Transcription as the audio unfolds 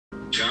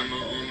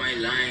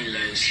line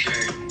like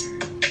skirt.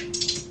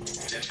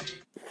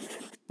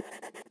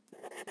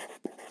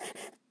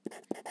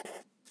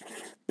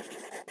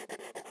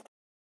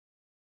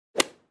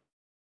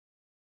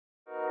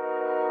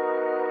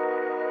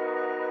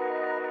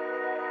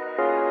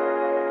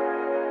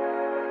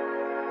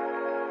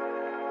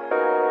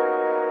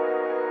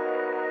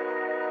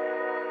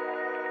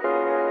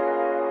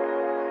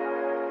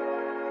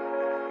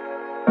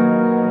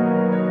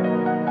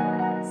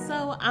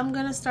 I'm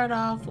gonna start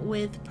off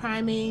with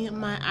priming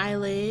my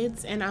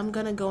eyelids, and I'm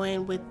gonna go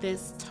in with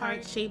this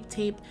Tarte Shape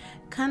Tape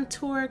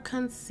Contour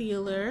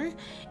Concealer.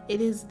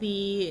 It is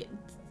the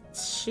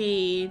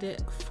shade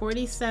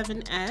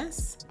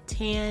 47S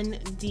Tan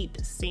Deep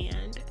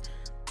Sand.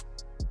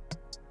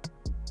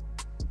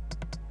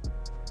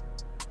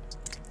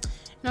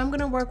 Now I'm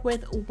gonna work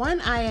with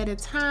one eye at a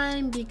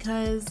time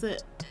because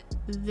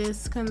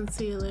this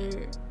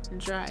concealer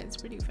dries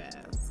pretty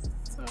fast.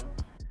 So.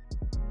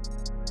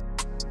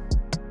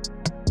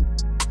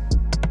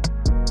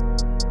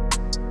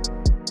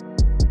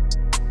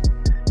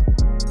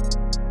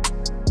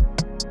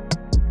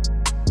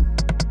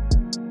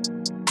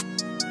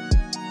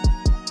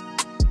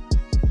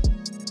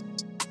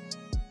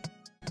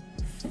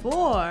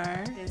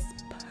 For this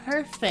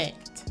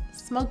perfect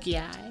smoky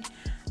eye,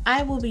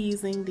 I will be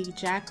using the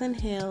Jaclyn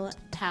Hill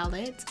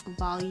Palette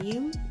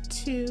Volume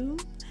 2.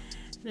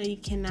 Now you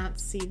cannot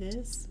see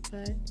this,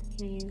 but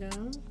here you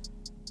go.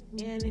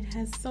 And it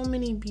has so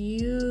many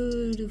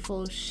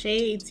beautiful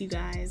shades, you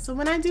guys. So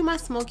when I do my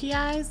smoky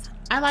eyes,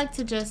 I like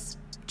to just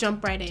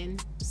jump right in.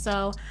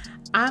 So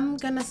I'm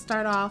gonna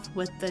start off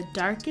with the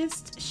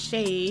darkest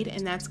shade,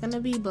 and that's gonna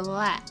be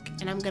black,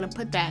 and I'm gonna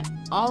put that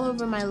all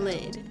over my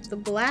lid. The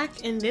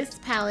black in this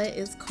palette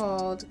is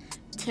called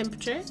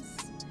Temptress.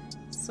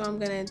 So I'm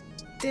gonna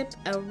dip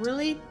a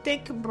really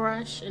thick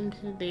brush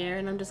into there,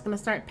 and I'm just gonna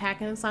start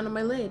packing this onto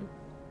my lid.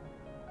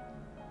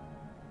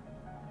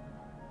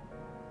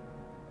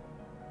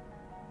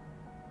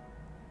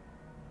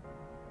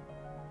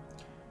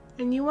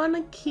 And you want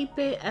to keep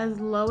it as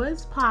low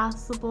as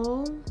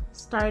possible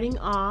starting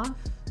off,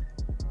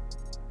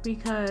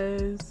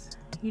 because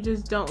you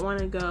just don't want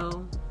to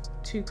go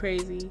too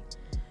crazy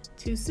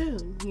too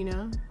soon, you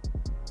know?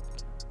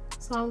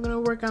 So I'm going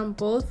to work on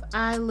both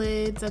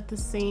eyelids at the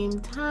same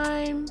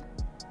time.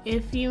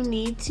 If you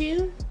need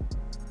to,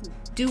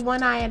 do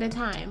one eye at a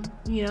time,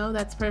 you know,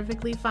 that's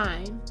perfectly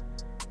fine.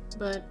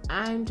 But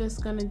I'm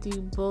just going to do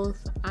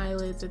both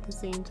eyelids at the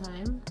same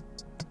time.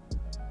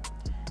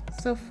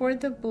 So for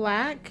the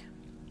black,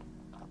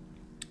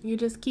 you're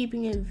just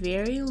keeping it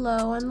very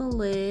low on the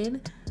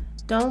lid.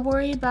 Don't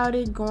worry about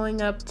it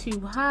going up too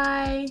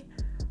high,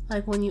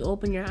 like when you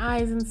open your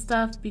eyes and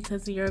stuff,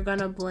 because you're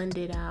gonna blend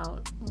it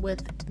out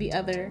with the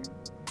other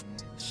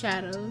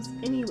shadows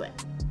anyway.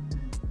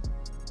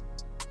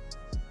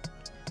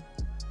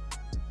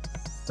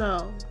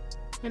 So,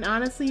 and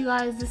honestly, you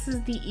guys, this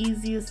is the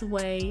easiest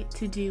way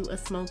to do a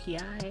smoky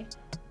eye.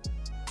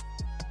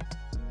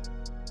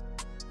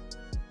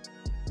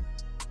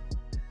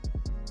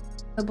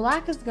 The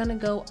black is gonna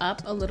go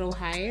up a little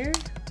higher,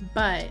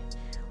 but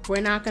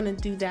we're not gonna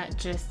do that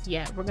just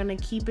yet. We're gonna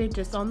keep it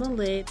just on the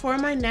lid. For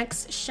my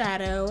next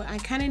shadow, I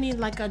kind of need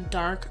like a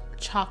dark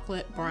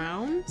chocolate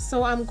brown.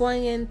 So I'm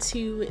going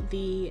into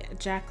the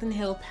Jaclyn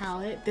Hill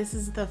palette. This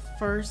is the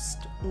first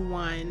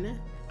one.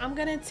 I'm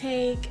gonna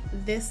take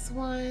this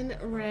one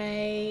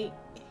right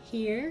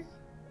here.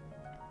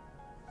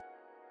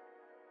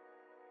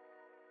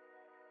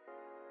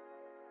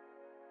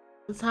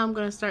 That's how I'm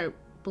gonna start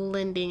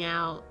blending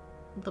out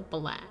the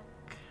black,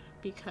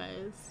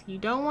 because you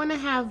don't want to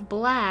have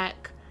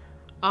black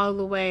all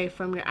the way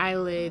from your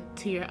eyelid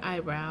to your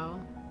eyebrow.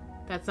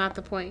 That's not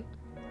the point.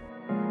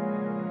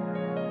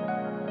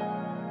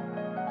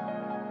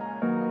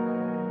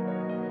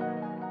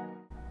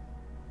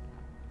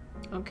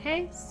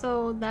 Okay,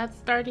 so that's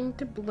starting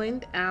to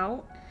blend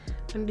out. I'm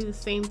gonna do the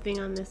same thing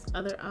on this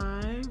other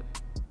eye.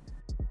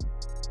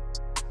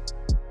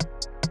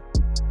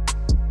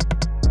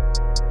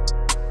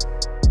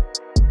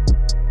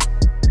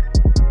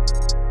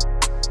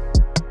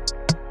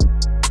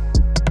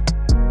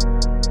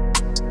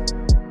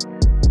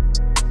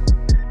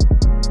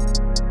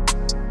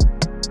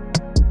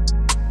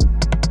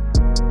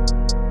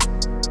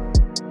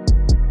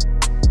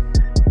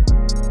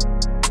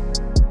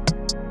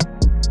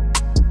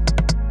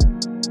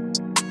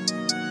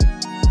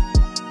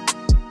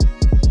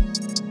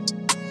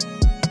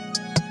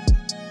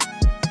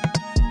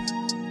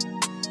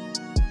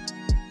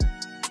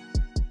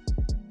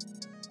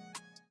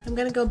 I'm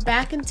gonna go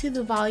back into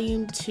the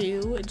Volume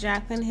 2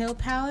 Jaclyn Hill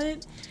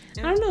palette.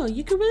 I don't know,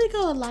 you can really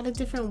go a lot of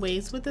different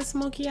ways with the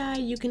smoky eye.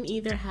 You can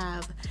either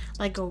have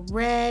like a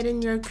red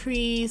in your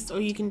crease, or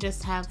you can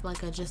just have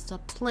like just a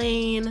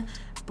plain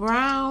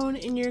brown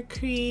in your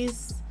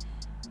crease.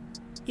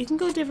 You can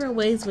go different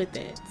ways with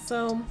it.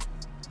 So,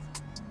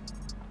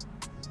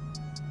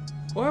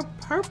 or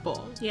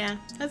purple. Yeah,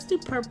 let's do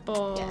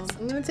purple. Yes.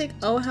 I'm gonna take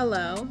Oh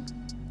Hello.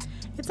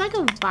 It's like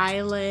a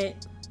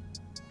violet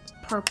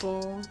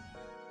purple.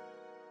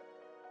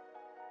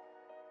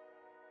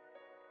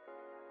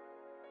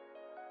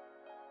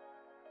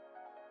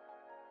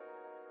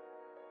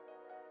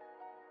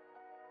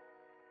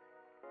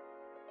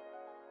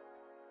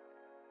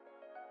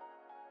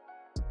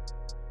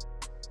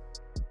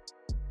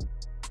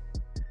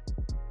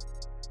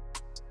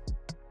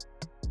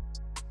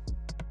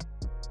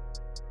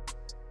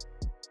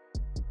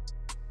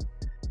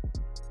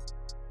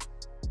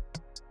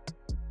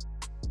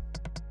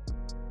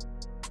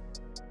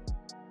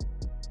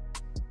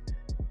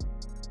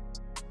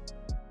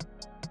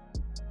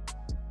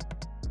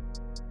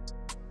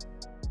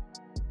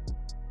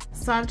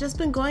 So I've just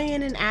been going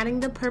in and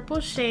adding the purple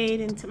shade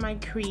into my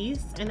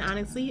crease, and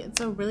honestly, it's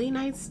a really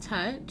nice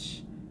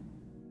touch.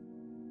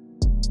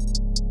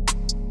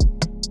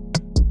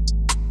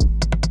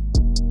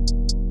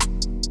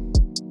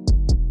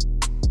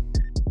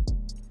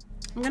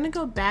 I'm gonna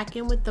go back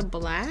in with the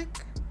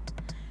black.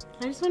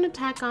 I just want to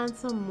pack on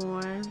some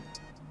more.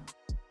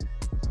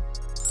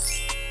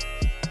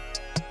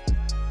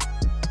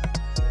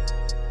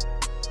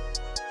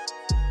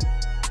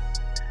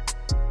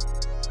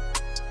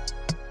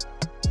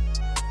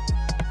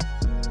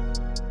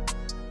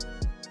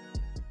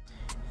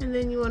 And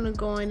then you want to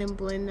go in and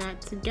blend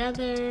that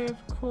together,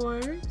 of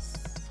course.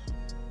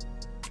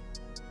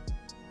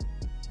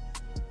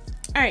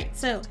 Alright,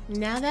 so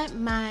now that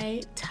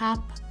my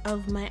top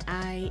of my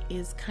eye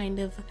is kind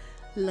of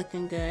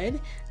looking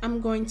good,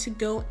 I'm going to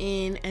go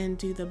in and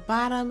do the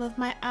bottom of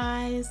my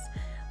eyes.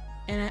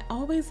 And I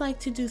always like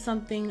to do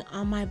something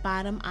on my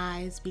bottom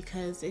eyes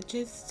because it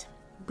just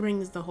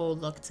brings the whole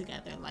look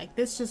together. Like,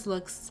 this just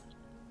looks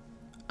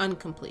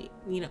incomplete,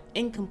 you know,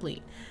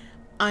 incomplete,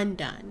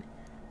 undone,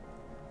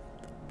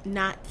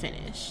 not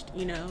finished,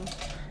 you know.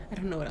 I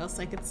don't know what else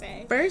I could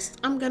say. First,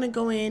 I'm gonna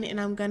go in and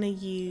I'm gonna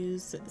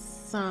use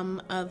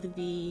some of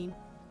the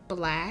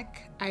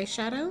black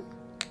eyeshadow,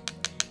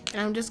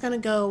 and I'm just gonna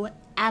go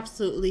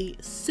absolutely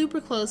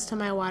super close to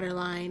my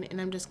waterline,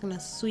 and I'm just gonna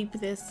sweep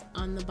this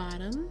on the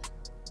bottom.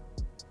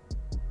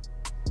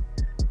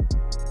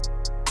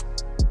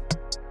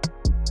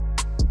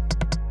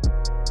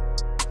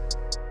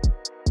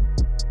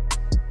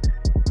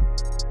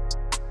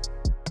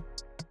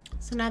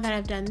 So now that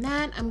I've done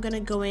that, I'm gonna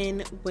go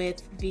in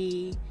with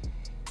the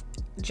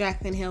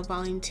Jaclyn Hill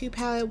Volume 2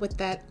 palette with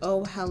that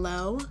Oh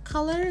Hello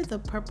color, the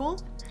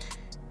purple.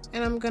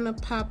 And I'm gonna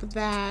pop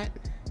that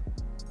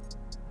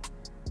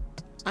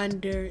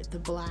under the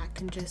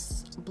black and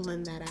just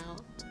blend that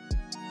out.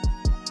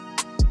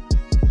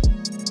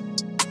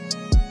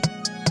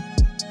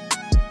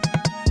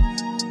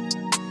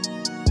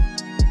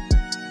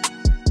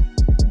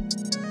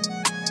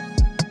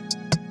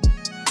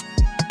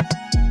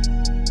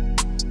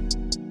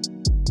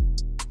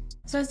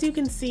 So as you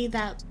can see,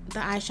 that the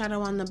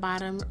eyeshadow on the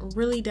bottom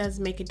really does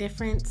make a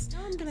difference.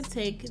 Now I'm gonna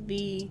take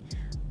the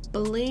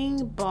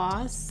Bling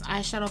Boss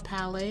eyeshadow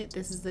palette.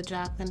 This is the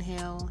Jaclyn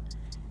Hill,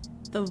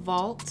 the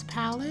Vault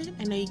palette.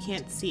 I know you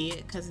can't see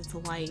it because it's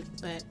white,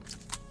 but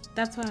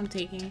that's what I'm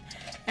taking.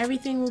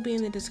 Everything will be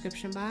in the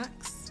description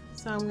box.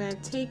 So I'm gonna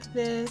take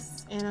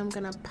this and I'm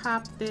gonna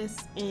pop this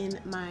in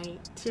my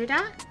tear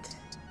dot.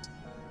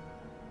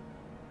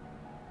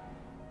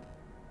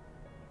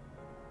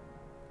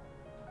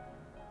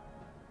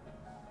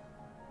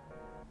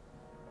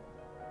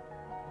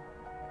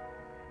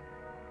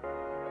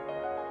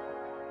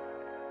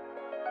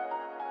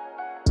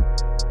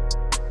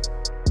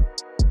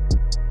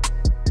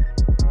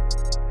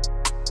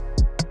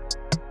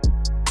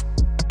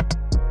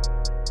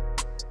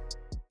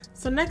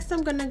 So next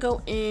I'm gonna go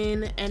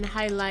in and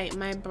highlight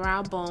my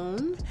brow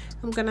bone.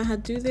 I'm gonna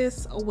do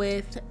this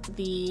with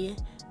the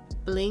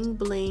Bling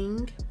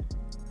Bling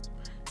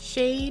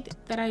shade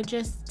that I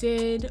just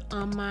did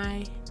on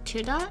my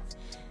tear dot,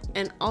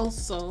 and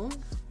also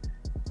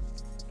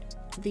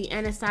the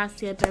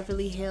Anastasia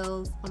Beverly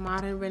Hills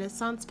Modern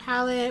Renaissance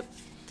palette,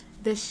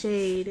 the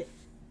shade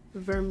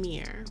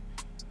Vermeer,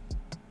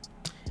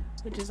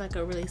 which is like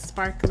a really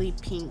sparkly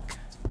pink.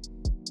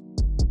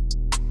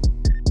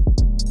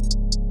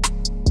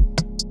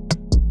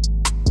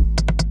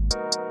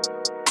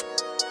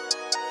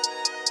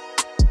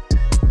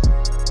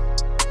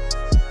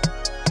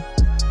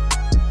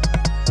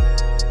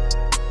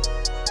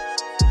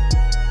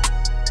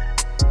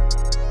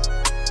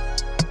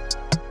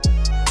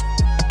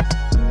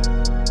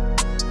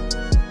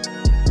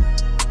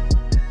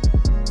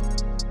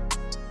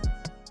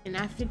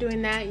 After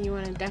doing that, you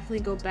want to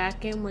definitely go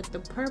back in with the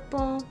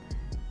purple.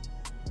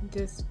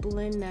 Just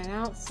blend that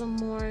out some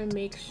more.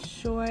 Make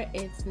sure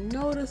it's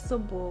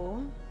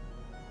noticeable.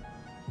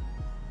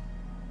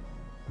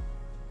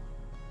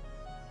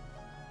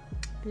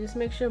 Just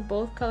make sure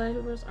both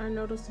colors are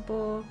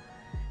noticeable.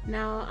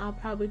 Now I'll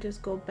probably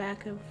just go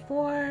back and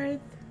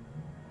forth.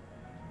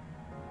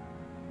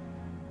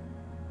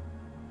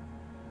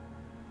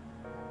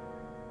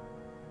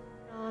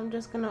 I'm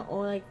just gonna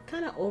like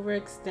kind of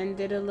overextend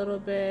it a little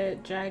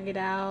bit, drag it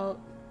out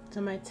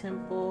to my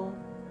temple.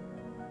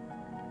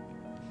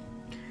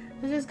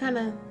 It's just kind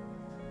of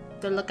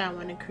the look I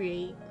want to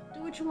create.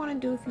 Do what you want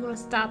to do. If you want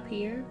to stop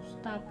here,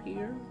 stop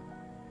here.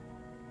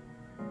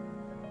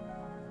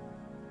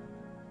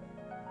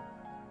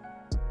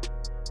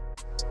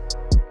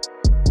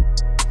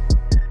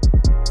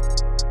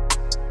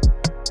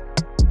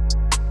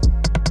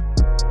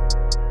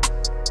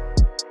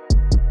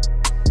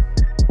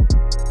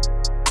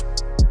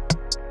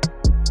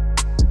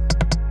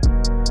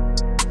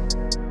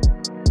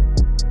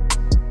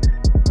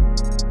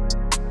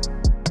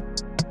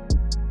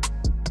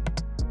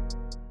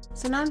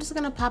 So now I'm just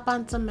gonna pop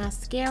on some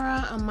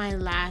mascara on my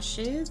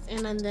lashes,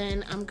 and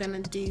then I'm gonna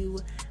do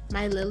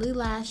my Lilly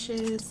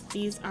lashes.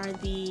 These are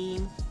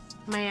the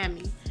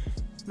Miami.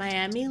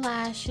 Miami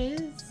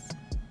lashes.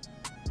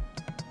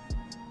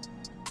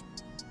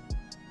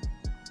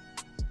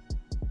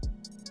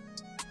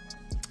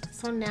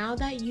 So now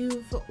that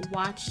you've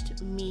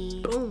watched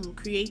me, boom,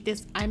 create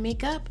this eye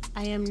makeup,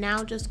 I am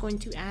now just going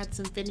to add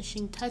some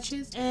finishing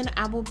touches and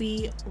I will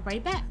be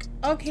right back.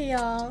 Okay,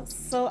 y'all,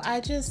 so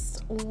I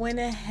just went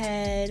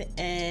ahead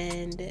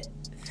and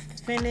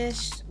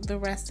finished the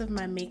rest of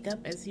my makeup,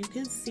 as you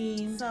can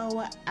see.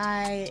 So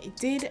I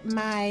did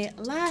my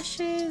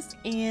lashes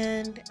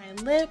and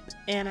my lip,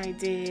 and I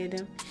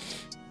did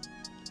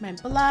my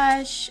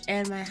blush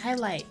and my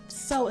highlight.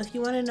 So if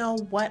you want to know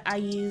what I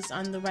used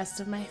on the rest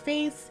of my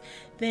face,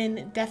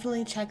 then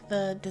definitely check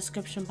the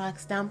description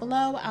box down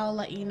below. I'll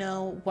let you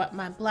know what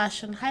my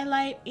blush and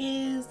highlight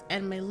is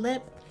and my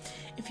lip.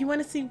 If you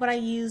want to see what I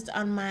used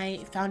on my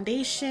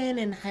foundation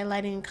and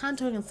highlighting and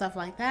contouring and stuff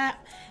like that,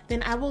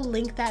 then I will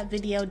link that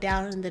video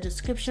down in the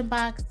description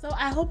box. So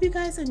I hope you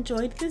guys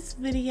enjoyed this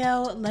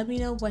video. Let me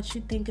know what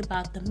you think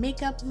about the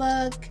makeup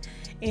look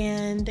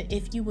and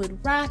if you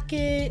would rock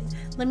it.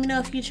 Let me know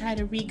if you try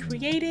to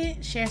recreate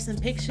it. Share some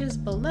pictures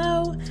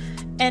below.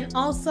 And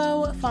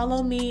also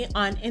follow me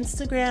on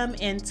Instagram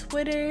and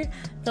Twitter.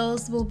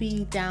 Those will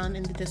be down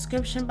in the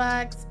description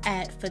box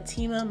at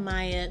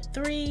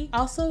FatimaMaya3.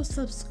 Also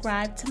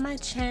subscribe to my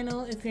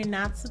channel if you're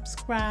not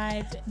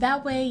subscribed.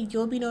 That way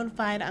you'll be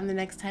notified on the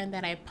next time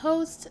that I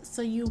post,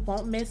 so you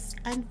won't miss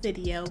a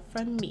video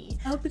from me.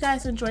 I hope you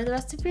guys enjoy the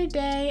rest of your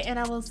day, and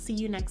I will see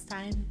you next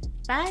time.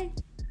 Bye!